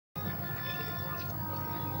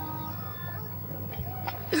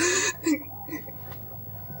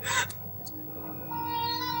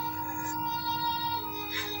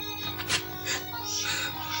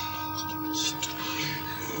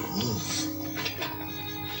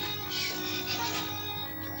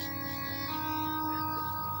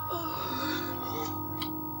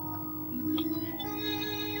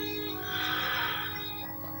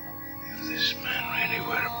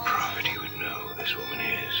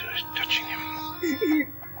You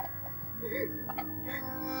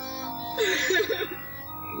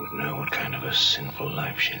would know what kind of a sinful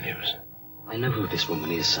life she lives. I know who this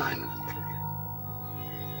woman is, Simon.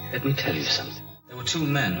 Let me tell you something. There were two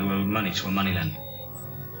men who owed money to a moneylender.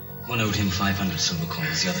 One owed him 500 silver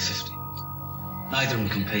coins, the other 50. Neither of them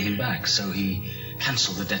can pay him back, so he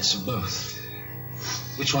cancelled the debts of both.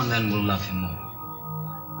 Which one then will love him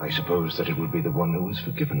more? I suppose that it would be the one who was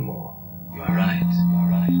forgiven more. You are right. You are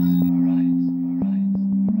right. You are right.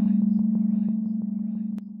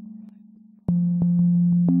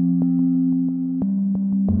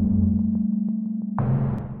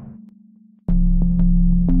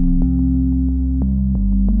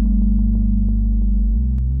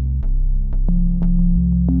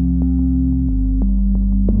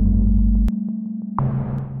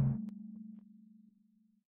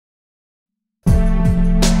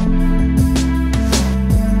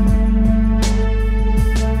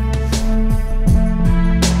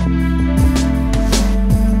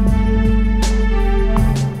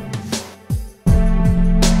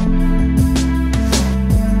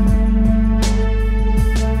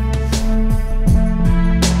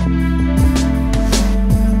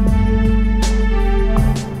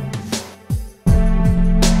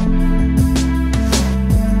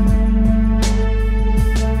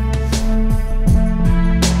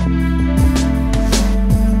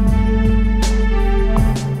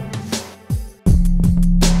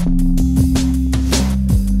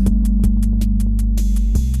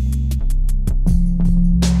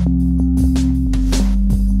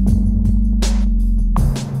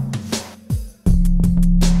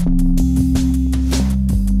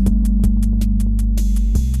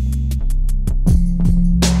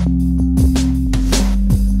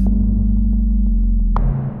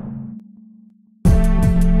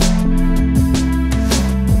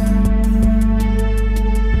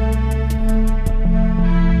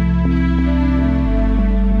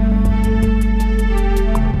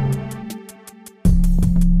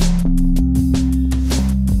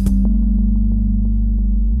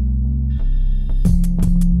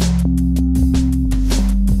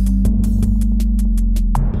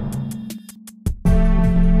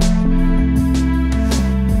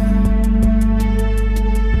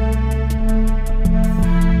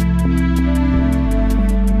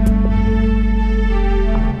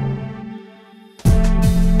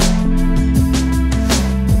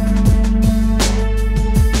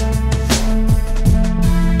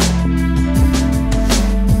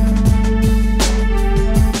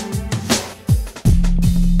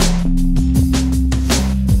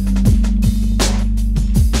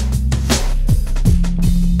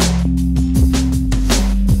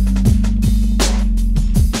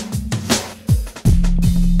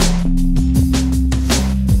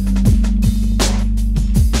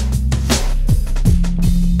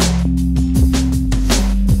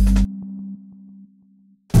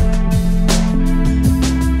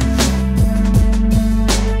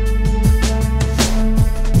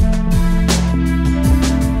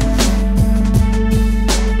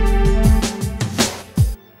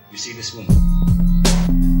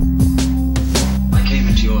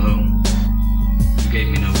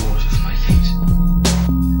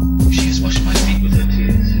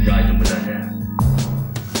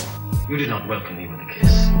 welcome me with a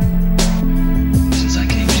kiss. Since I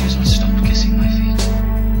came, she has not stopped kissing my feet.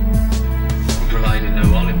 He provided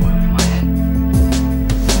no olive oil for my head.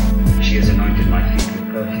 She has anointed my feet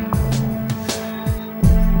with perfume.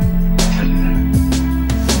 I tell you that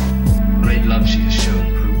the great love she has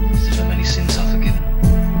shown proves that her many sins are forgiven.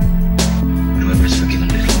 But whoever is forgiven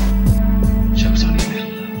little shows only a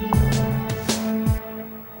little love.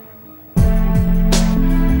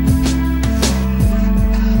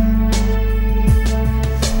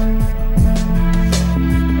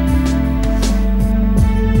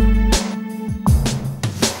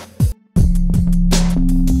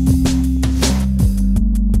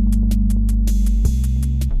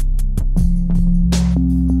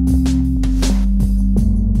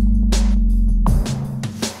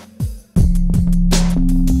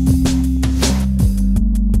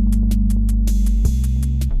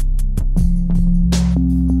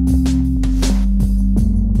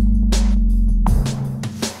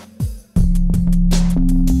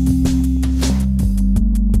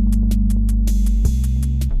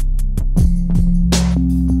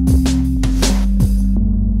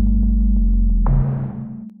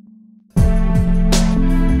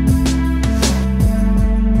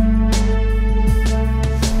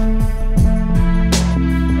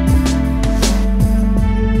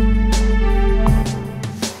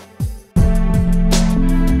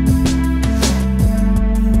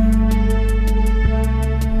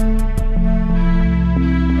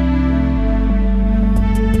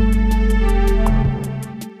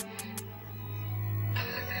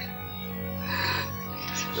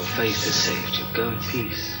 has saved you. Go in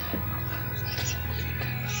peace.